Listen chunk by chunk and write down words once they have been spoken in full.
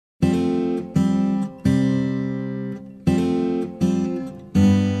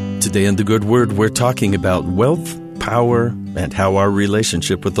Today in the Good Word, we're talking about wealth, power, and how our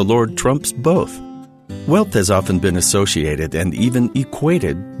relationship with the Lord trumps both. Wealth has often been associated and even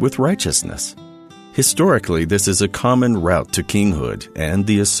equated with righteousness. Historically, this is a common route to kinghood and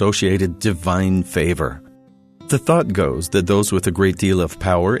the associated divine favor. The thought goes that those with a great deal of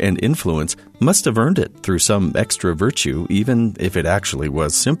power and influence must have earned it through some extra virtue, even if it actually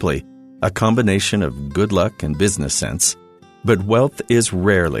was simply a combination of good luck and business sense. But wealth is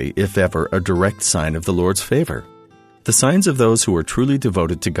rarely, if ever, a direct sign of the Lord's favor. The signs of those who are truly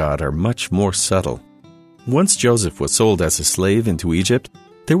devoted to God are much more subtle. Once Joseph was sold as a slave into Egypt,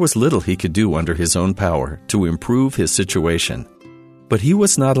 there was little he could do under his own power to improve his situation. But he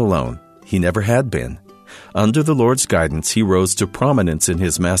was not alone. He never had been. Under the Lord's guidance, he rose to prominence in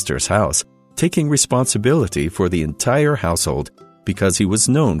his master's house, taking responsibility for the entire household because he was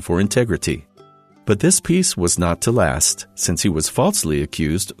known for integrity. But this peace was not to last, since he was falsely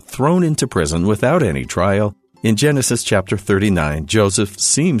accused, thrown into prison without any trial. In Genesis chapter 39, Joseph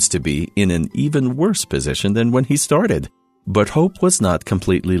seems to be in an even worse position than when he started. But hope was not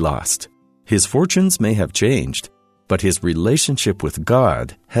completely lost. His fortunes may have changed, but his relationship with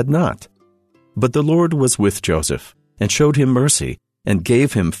God had not. But the Lord was with Joseph, and showed him mercy, and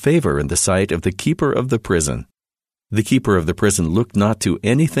gave him favor in the sight of the keeper of the prison. The keeper of the prison looked not to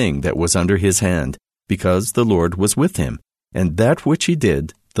anything that was under his hand, because the Lord was with him, and that which he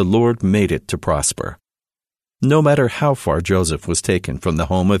did, the Lord made it to prosper. No matter how far Joseph was taken from the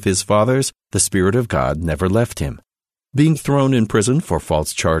home of his fathers, the Spirit of God never left him. Being thrown in prison for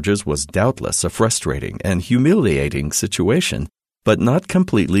false charges was doubtless a frustrating and humiliating situation, but not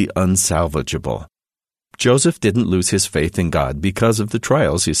completely unsalvageable. Joseph didn't lose his faith in God because of the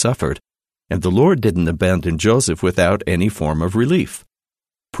trials he suffered, and the Lord didn't abandon Joseph without any form of relief.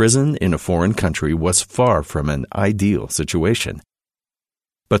 Prison in a foreign country was far from an ideal situation.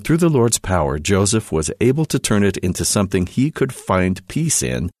 But through the Lord's power, Joseph was able to turn it into something he could find peace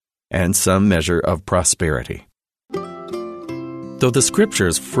in and some measure of prosperity. Though the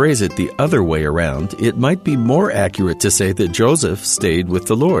Scriptures phrase it the other way around, it might be more accurate to say that Joseph stayed with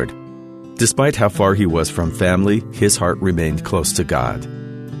the Lord. Despite how far he was from family, his heart remained close to God.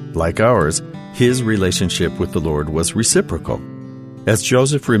 Like ours, his relationship with the Lord was reciprocal. As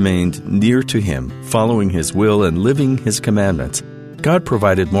Joseph remained near to him, following his will and living his commandments, God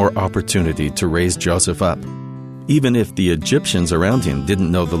provided more opportunity to raise Joseph up. Even if the Egyptians around him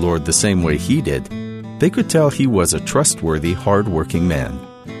didn't know the Lord the same way he did, they could tell he was a trustworthy, hard-working man.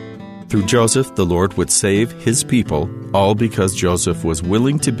 Through Joseph, the Lord would save his people, all because Joseph was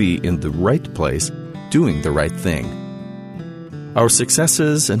willing to be in the right place, doing the right thing. Our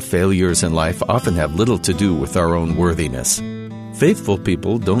successes and failures in life often have little to do with our own worthiness. Faithful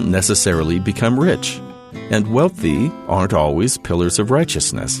people don't necessarily become rich, and wealthy aren't always pillars of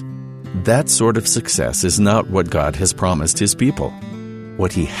righteousness. That sort of success is not what God has promised His people.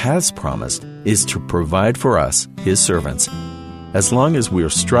 What He has promised is to provide for us, His servants, as long as we are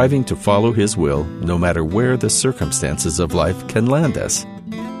striving to follow His will, no matter where the circumstances of life can land us.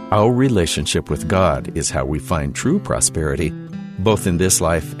 Our relationship with God is how we find true prosperity, both in this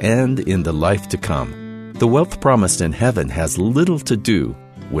life and in the life to come. The wealth promised in heaven has little to do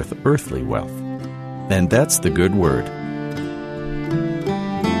with earthly wealth. And that's the good word.